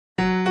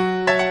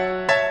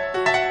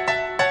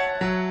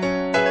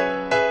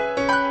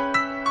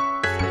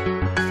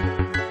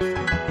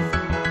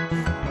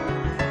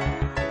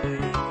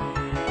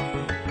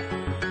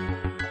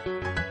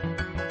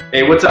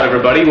Hey, what's up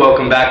everybody?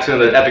 Welcome back to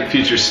another Epic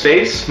Future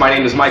Space. My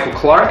name is Michael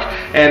Clark,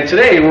 and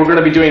today we're going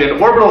to be doing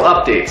an Orbital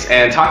Updates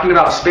and talking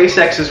about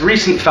SpaceX's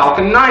recent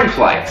Falcon 9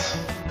 flights.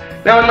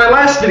 Now in my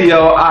last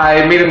video,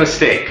 I made a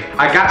mistake.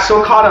 I got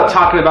so caught up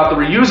talking about the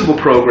reusable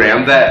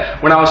program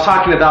that when I was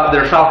talking about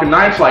their Falcon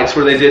 9 flights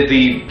where they did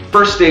the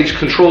first stage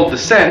controlled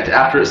descent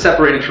after it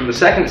separated from the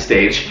second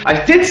stage,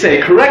 I did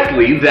say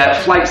correctly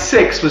that Flight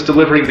 6 was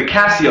delivering the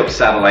Cassiope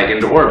satellite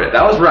into orbit.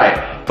 That was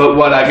right. But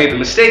what I made the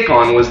mistake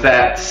on was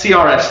that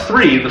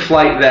CRS-3, the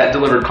flight that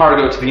delivered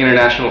cargo to the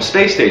International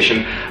Space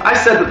Station, I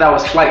said that that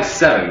was Flight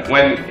 7,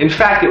 when in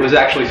fact it was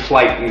actually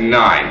Flight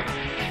 9.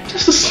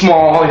 Just a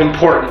small,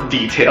 important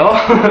detail.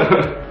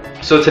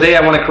 So today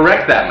I want to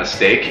correct that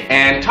mistake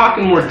and talk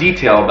in more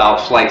detail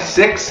about Flight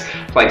 6,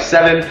 Flight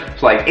 7,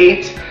 Flight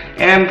 8,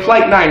 and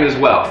Flight 9 as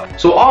well.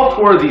 So all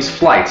four of these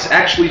flights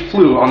actually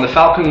flew on the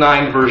Falcon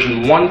 9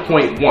 version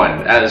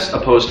 1.1 as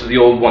opposed to the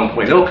old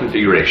 1.0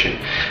 configuration.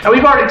 And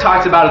we've already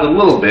talked about it a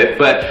little bit,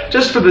 but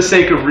just for the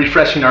sake of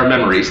refreshing our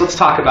memories, let's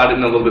talk about it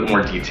in a little bit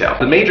more detail.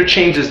 The major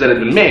changes that have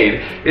been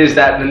made is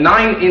that the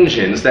 9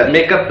 engines that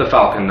make up the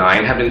Falcon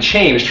 9 have been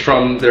changed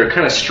from their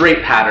kind of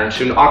straight pattern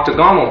to an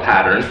octagonal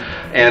pattern,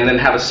 and then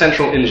have a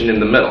central engine in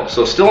the middle.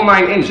 So still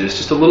 9 engines,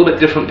 just a little bit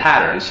different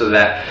pattern so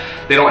that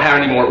they don't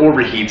have any more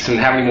overheats and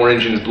have any more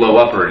engines blow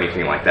up or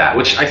anything like that,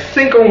 which I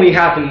think only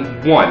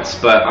happened once,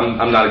 but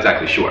I'm not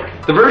exactly sure.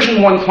 The version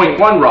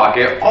 1.1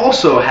 rocket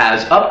also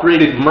has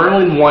upgraded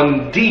Merlin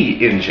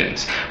 1D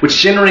engines, which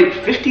generate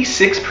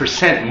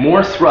 56%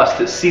 more thrust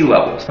at sea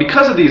levels.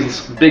 Because of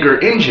these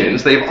bigger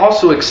engines, they've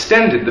also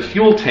extended the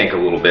fuel tank a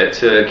little bit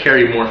to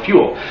carry more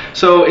fuel.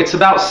 So it's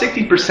about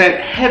 60%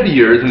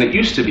 heavier than it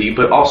used to be,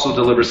 but also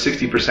delivers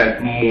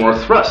 60% more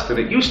thrust than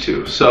it used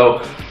to.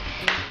 So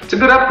it's a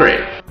good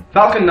upgrade.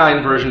 Falcon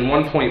 9 version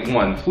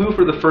 1.1 flew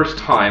for the first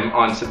time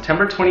on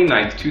September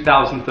 29,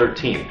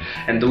 2013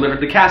 and delivered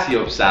the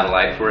Cassiope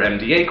satellite for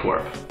MDA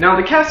Corp. Now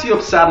the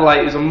Cassiope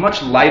satellite is a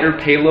much lighter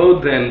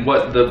payload than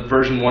what the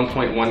version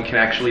 1.1 can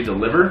actually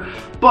deliver,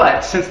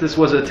 but since this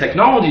was a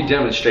technology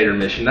demonstrator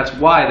mission, that's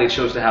why they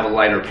chose to have a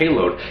lighter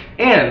payload,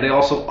 and they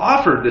also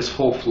offered this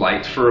whole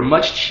flight for a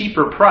much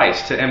cheaper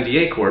price to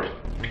MDA Corp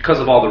because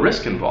of all the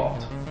risk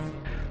involved.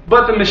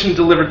 But the mission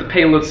delivered the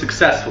payload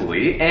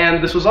successfully,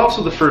 and this was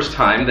also the first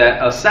time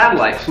that a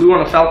satellite flew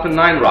on a Falcon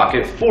 9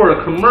 rocket for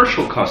a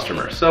commercial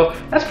customer, so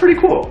that's pretty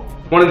cool.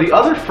 One of the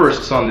other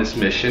firsts on this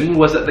mission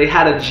was that they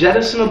had a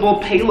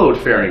jettisonable payload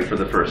fairing for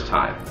the first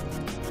time.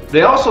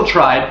 They also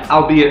tried,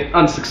 albeit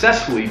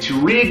unsuccessfully, to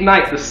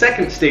reignite the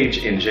second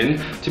stage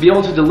engine to be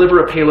able to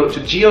deliver a payload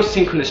to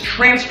geosynchronous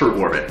transfer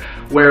orbit,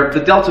 where the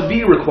delta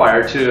V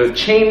required to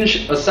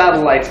change a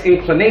satellite's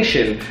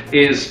inclination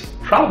is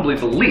probably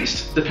the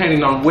least,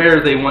 depending on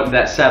where they want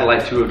that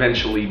satellite to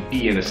eventually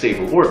be in a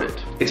stable orbit.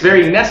 It's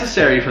very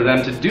necessary for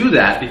them to do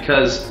that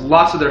because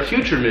lots of their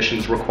future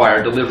missions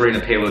require delivering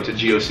a payload to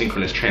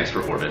geosynchronous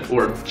transfer orbit,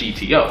 or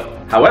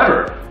GTO.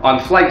 However,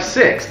 on Flight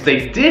 6,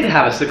 they did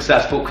have a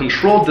successful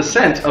controlled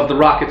descent of the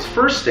rocket's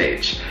first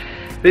stage.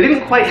 They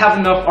didn't quite have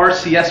enough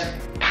RCS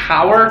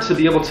power to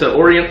be able to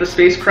orient the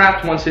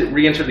spacecraft once it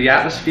re-entered the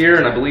atmosphere,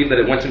 and I believe that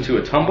it went into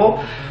a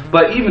tumble.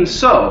 But even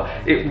so,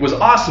 it was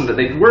awesome that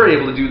they were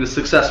able to do the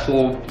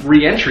successful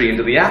re-entry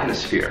into the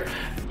atmosphere.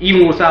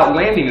 Even without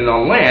landing it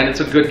on land, it's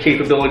a good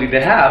capability to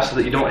have so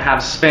that you don't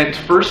have spent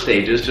first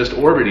stages just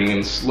orbiting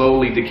and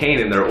slowly decaying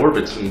in their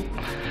orbits and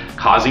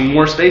causing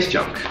more space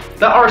junk.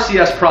 The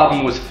RCS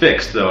problem was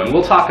fixed though, and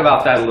we'll talk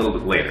about that a little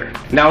bit later.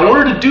 Now in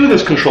order to do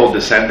this controlled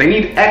descent, they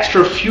need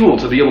extra fuel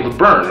to be able to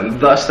burn, and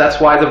thus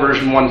that's why the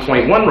version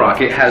 1.1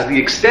 rocket has the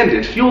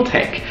extended fuel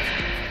tank.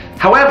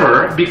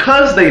 However,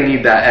 because they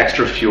need that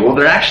extra fuel,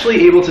 they're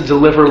actually able to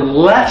deliver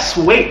less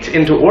weight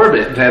into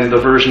orbit than the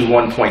version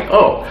 1.0.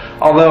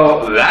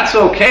 Although that's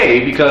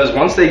okay, because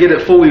once they get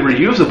it fully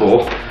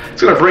reusable,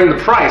 it's going to bring the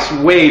price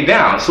way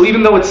down. So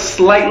even though it's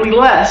slightly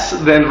less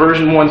than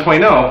version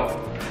 1.0,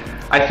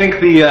 I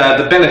think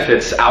the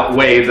benefits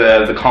outweigh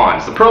the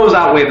cons. The pros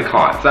outweigh the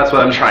cons. That's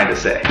what I'm trying to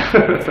say.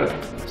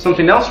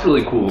 Something else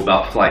really cool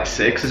about Flight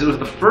 6 is it was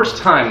the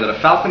first time that a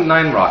Falcon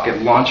 9 rocket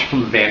launched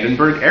from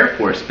Vandenberg Air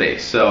Force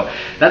Base. So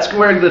that's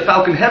where the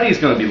Falcon Heavy is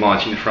going to be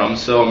launching from,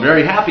 so I'm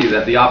very happy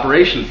that the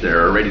operations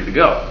there are ready to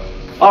go.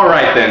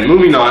 Alright then,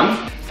 moving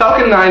on.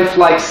 Falcon 9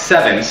 Flight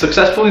 7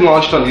 successfully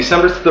launched on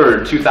December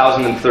 3rd,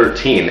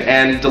 2013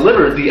 and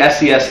delivered the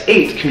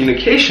SES-8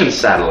 communications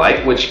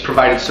satellite, which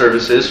provided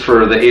services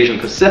for the Asian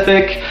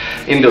Pacific,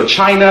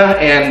 Indochina,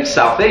 and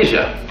South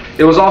Asia.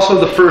 It was also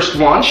the first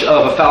launch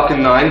of a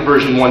Falcon 9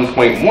 version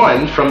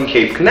 1.1 from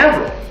Cape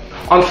Canaveral.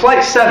 On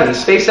Flight 7,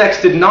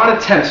 SpaceX did not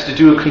attempt to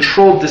do a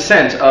controlled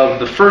descent of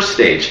the first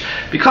stage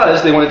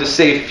because they wanted to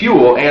save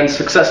fuel and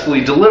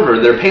successfully deliver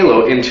their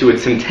payload into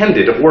its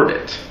intended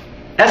orbit.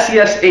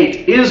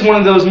 SES-8 is one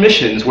of those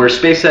missions where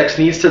SpaceX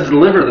needs to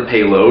deliver the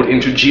payload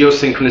into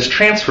geosynchronous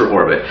transfer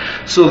orbit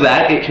so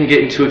that it can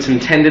get into its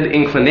intended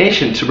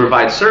inclination to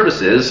provide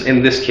services,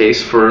 in this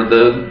case for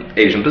the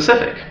Asian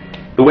Pacific.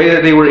 The The way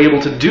that they were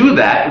able to do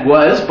that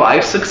was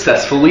by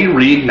successfully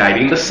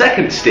reigniting the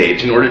second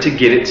stage in order to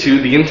get it to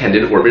the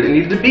intended orbit it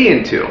needed to be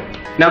into.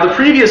 Now, the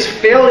previous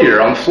failure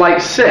on Flight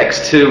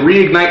 6 to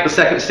reignite the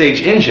second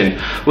stage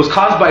engine was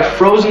caused by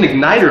frozen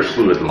igniter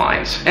fluid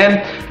lines, and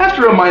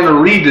after a minor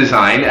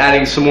redesign,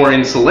 adding some more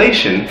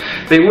insulation,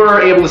 they were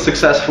able to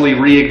successfully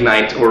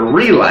reignite or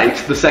relight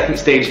the second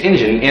stage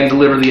engine and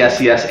deliver the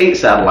SES-8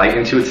 satellite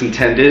into its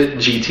intended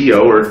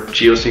GTO or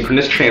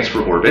geosynchronous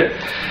transfer orbit,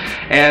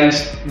 and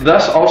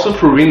thus also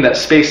proving that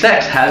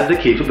SpaceX has the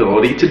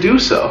capability to do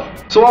so.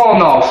 So all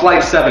in all,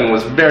 Flight 7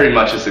 was very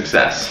much a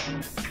success.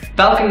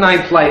 Falcon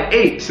 9 Flight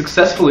 8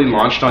 successfully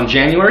launched on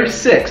January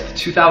 6th,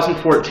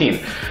 2014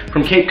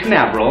 from Cape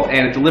Canaveral,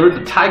 and it delivered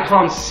the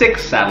Thaicom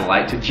 6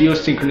 satellite to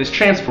geosynchronous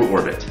transfer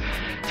orbit.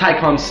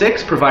 Thaicom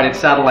 6 provided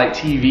satellite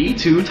TV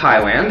to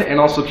Thailand and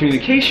also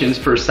communications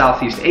for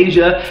Southeast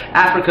Asia,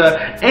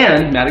 Africa,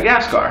 and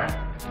Madagascar.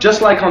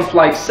 Just like on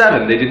Flight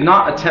 7, they did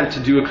not attempt to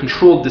do a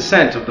controlled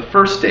descent of the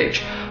first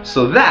stage,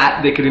 so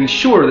that they could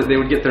ensure that they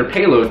would get their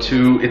payload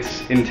to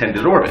its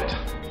intended orbit.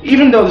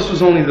 Even though this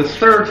was only the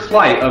third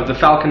flight of the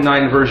Falcon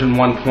 9 version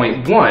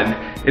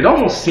 1.1, it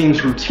almost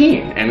seems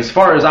routine, and as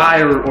far as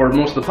I or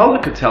most of the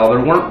public could tell,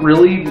 there weren't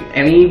really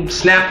any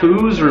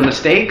snafus or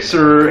mistakes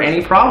or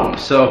any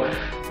problems, so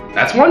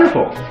that's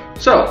wonderful.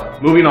 So,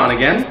 moving on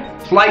again,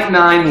 Flight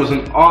 9 was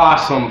an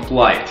awesome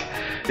flight.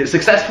 It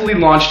successfully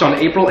launched on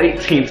April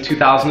 18th,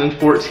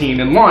 2014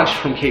 and launched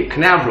from Cape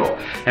Canaveral.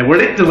 And what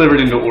it delivered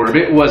into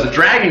orbit was a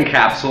Dragon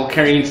capsule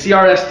carrying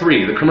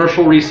CRS-3, the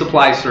Commercial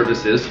Resupply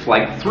Services,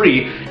 Flight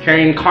 3,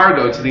 carrying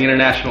cargo to the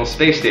International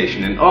Space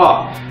Station. And it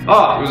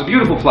was a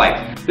beautiful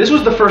flight. This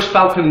was the first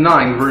Falcon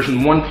 9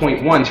 version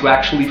 1.1 to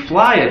actually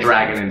fly a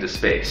Dragon into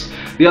space.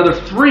 The other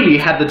 3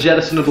 had the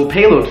jettisonable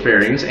payload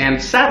fairings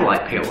and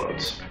satellite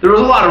payloads. There was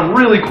a lot of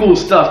really cool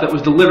stuff that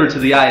was delivered to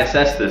the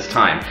ISS this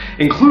time,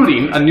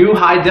 including a new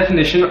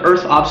high-definition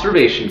Earth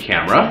observation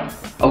camera,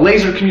 a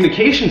laser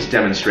communications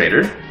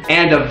demonstrator,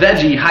 and a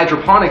veggie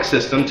hydroponic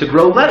system to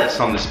grow lettuce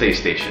on the space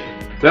station.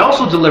 They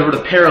also delivered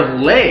a pair of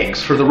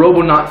legs for the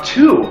Robonaut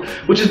 2,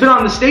 which has been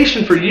on the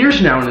station for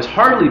years now and has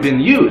hardly been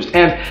used.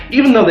 And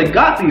even though they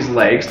got these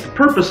legs, the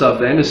purpose of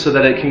them is so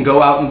that it can go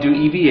out and do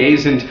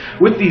EVAs and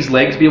with these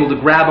legs be able to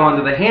grab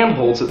onto the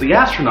handholds that the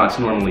astronauts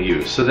normally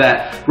use, so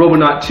that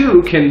Robonaut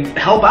 2 can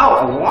help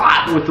out a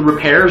lot with the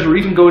repairs or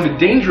even go into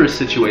dangerous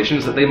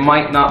situations that they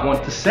might not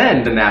want to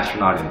send an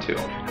astronaut into.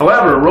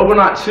 However,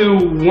 Robonaut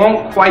 2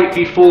 won't quite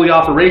be fully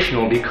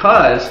operational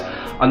because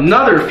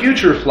another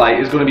future flight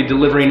is going to be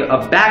delivering a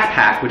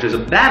backpack, which is a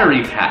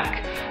battery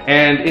pack,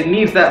 and it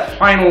needs that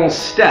final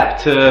step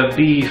to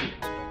be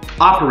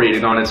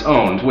operated on its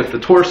own, with the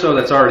torso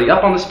that's already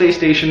up on the space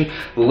station,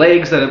 the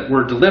legs that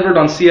were delivered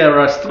on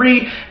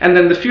CRS-3, and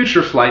then the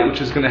future flight,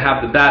 which is going to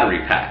have the battery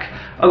pack.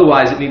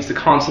 Otherwise, it needs to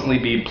constantly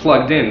be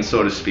plugged in,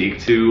 so to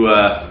speak, to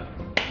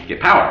get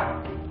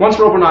power. Once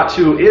Robonaut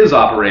 2 is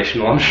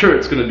operational, I'm sure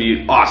it's going to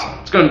be awesome.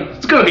 It's going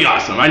to be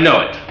awesome, I know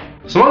it.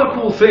 Some other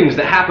cool things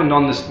that happened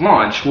on this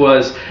launch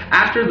was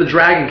after the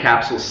Dragon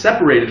capsule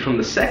separated from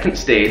the second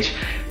stage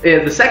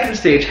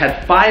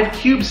had 5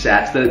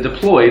 CubeSats that it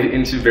deployed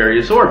into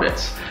various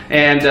orbits.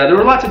 And there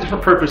were lots of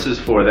different purposes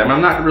for them. I'm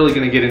not really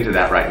going to get into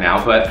that right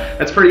now, but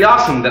that's pretty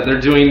awesome that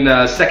they're doing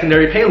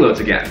secondary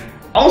payloads again.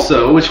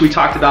 Also, which we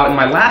talked about in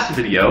my last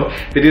video,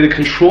 they did a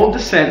controlled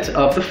descent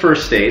of the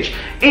first stage,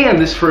 and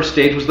this first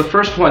stage was the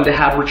first one to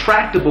have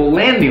retractable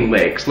landing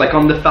legs, like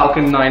on the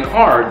Falcon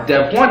 9R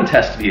Dev 1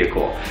 test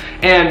vehicle.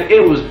 And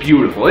it was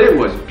beautiful. It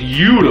was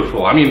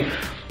beautiful. I mean,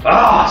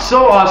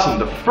 so awesome.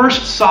 The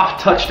first soft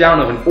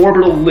touchdown of an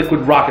orbital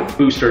liquid rocket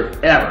booster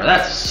ever.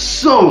 That's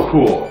so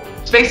cool.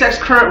 SpaceX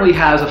currently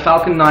has a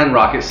Falcon 9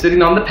 rocket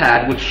sitting on the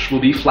pad, which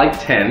will be Flight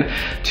 10,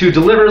 to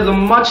deliver the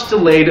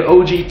much-delayed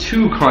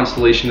OG-2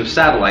 constellation of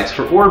satellites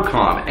for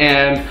Orbcomm,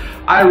 and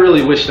I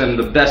really wish them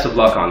the best of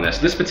luck on this.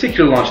 This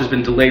particular launch has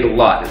been delayed a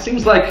lot. It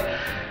seems like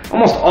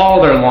almost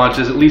all their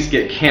launches at least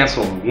get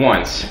canceled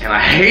once, and I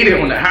hate it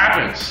when it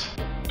happens.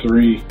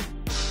 3,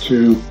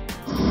 2,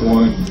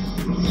 1,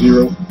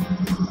 0.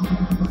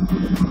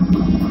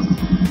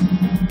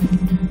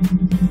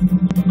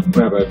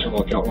 We have a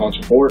terminal count launch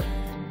abort.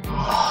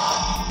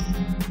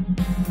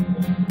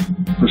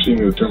 Proceeding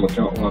to the terminal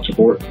count launch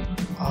abort.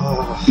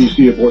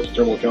 DC abort the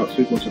terminal count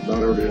sequence if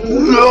not already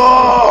aborted.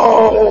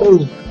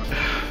 No!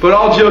 But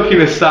all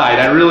joking aside,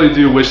 I really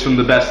do wish them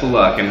the best of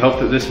luck and hope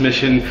that this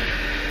mission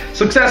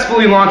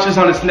successfully launches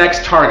on its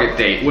next target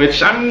date,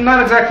 which I'm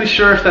not exactly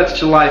sure if that's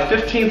July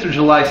 15th or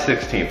July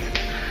 16th.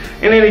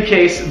 In any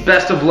case,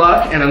 best of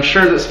luck, and I'm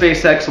sure that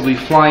SpaceX will be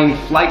flying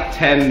Flight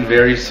 10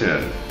 very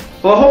soon.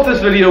 Well, I hope this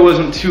video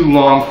wasn't too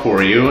long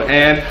for you,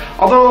 and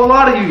although a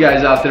lot of you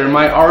guys out there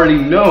might already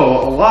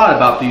know a lot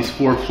about these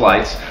 4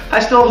 flights, I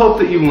still hope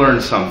that you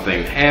learned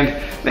something, and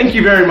thank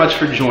you very much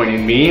for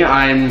joining me.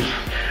 I'm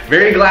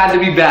very glad to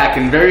be back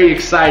and very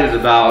excited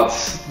about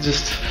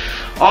just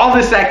all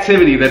this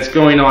activity that's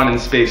going on in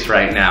space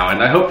right now,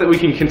 and I hope that we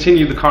can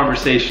continue the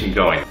conversation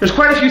going. There's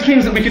quite a few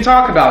things that we could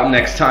talk about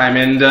next time,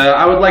 and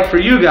I would like for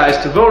you guys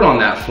to vote on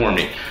that for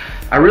me.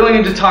 I really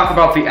need to talk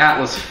about the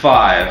Atlas V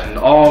and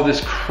all this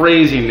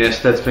craziness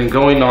that's been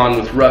going on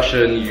with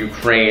Russia and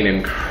Ukraine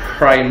and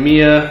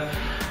Crimea.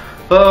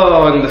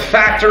 Oh, and the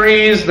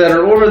factories that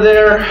are over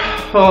there.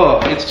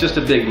 Oh, it's just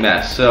a big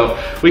mess. So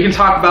we can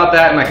talk about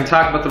that, and I can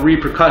talk about the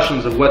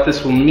repercussions of what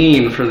this will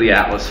mean for the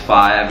Atlas V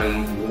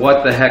and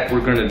what the heck we're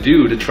going to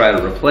do to try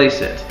to replace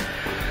it.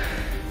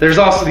 There's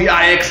also the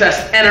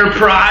IXS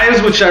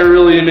Enterprise, which I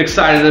really am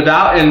excited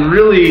about, and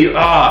really,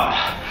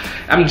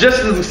 I'm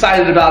just as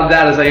excited about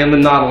that as I am the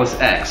Nautilus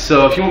X.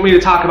 So if you want me to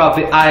talk about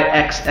the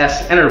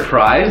IXS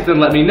Enterprise,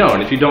 then let me know.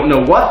 And if you don't know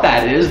what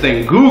that is,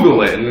 then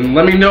Google it, and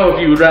let me know if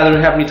you would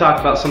rather have me talk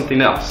about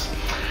something else.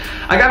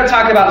 I got to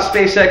talk about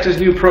SpaceX's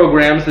new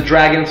programs, the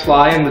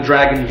Dragonfly and the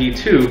Dragon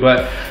V2,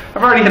 but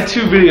I've already had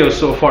 2 videos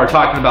so far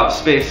talking about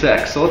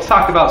SpaceX, so let's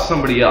talk about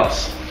somebody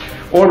else.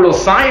 Orbital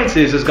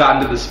Sciences has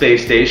gotten to the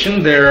space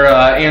station. Their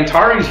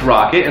Antares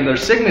rocket and their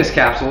Cygnus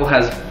capsule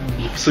has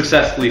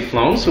successfully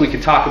flown, so we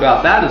could talk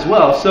about that as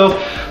well.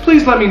 So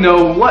please let me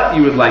know what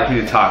you would like me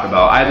to talk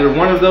about, either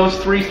one of those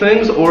 3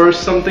 things or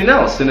something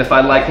else. And if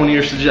I like one of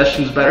your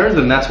suggestions better,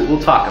 then that's what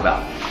we'll talk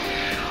about.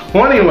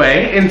 Well,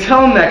 anyway,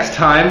 until next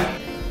time,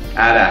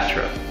 ad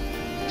astra,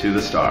 to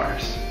the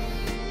stars.